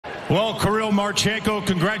Well, Kirill Marchenko,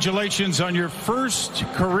 congratulations on your first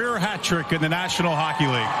career hat trick in the National Hockey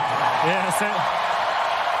League.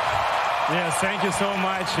 Yes, thank you so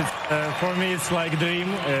much. For me, it's like a dream.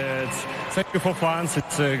 Thank you for fans.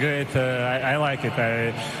 It's great. I like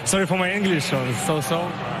it. Sorry for my English.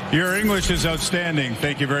 So. Your English is outstanding.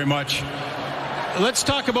 Thank you very much. Let's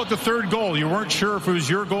talk about the third goal. You weren't sure if it was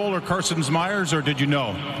your goal or Carson Meyer's, or did you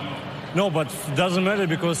know? No, but it doesn't matter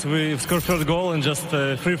because we scored third goal and just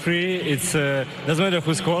 3-3. It doesn't matter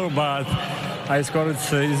who scored, but I scored. It's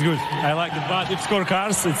good. I like it. But if score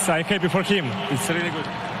Cars, I'm happy for him. It's really good.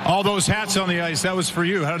 All those hats on the ice, that was for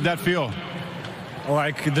you. How did that feel?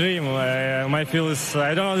 Like a dream. My feel is,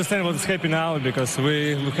 I don't understand what is happening now because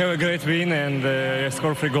we have a great win and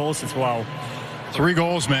score 3 goals. It's wow. 3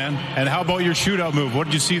 goals, man. And how about your shootout move? What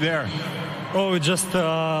did you see there? Oh, just,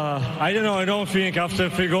 I don't know. I don't think after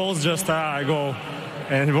 3 goals, just I go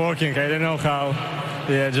and working. I don't know how.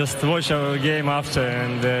 Yeah, just watch our game after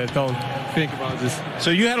and think about this. So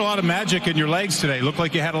you had a lot of magic in your legs today. Looked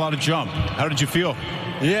like you had a lot of jump. How did you feel?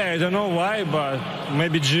 Yeah, I don't know why, but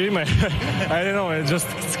maybe gym. I don't know.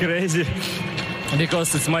 It's crazy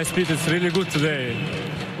because it's my speed. It's really good today.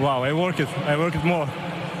 Wow, I work it more.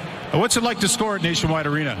 What's it like to score at Nationwide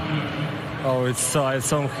Arena? Oh, it's so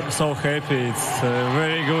happy. It's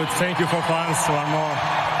very good. Thank you for fans. One more.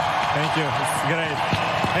 Thank you. It's great.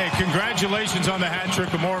 Hey, congratulations on the hat trick,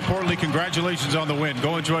 but more importantly, congratulations on the win.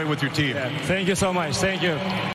 Go enjoy it with your team. Yeah, thank you so much. Thank you.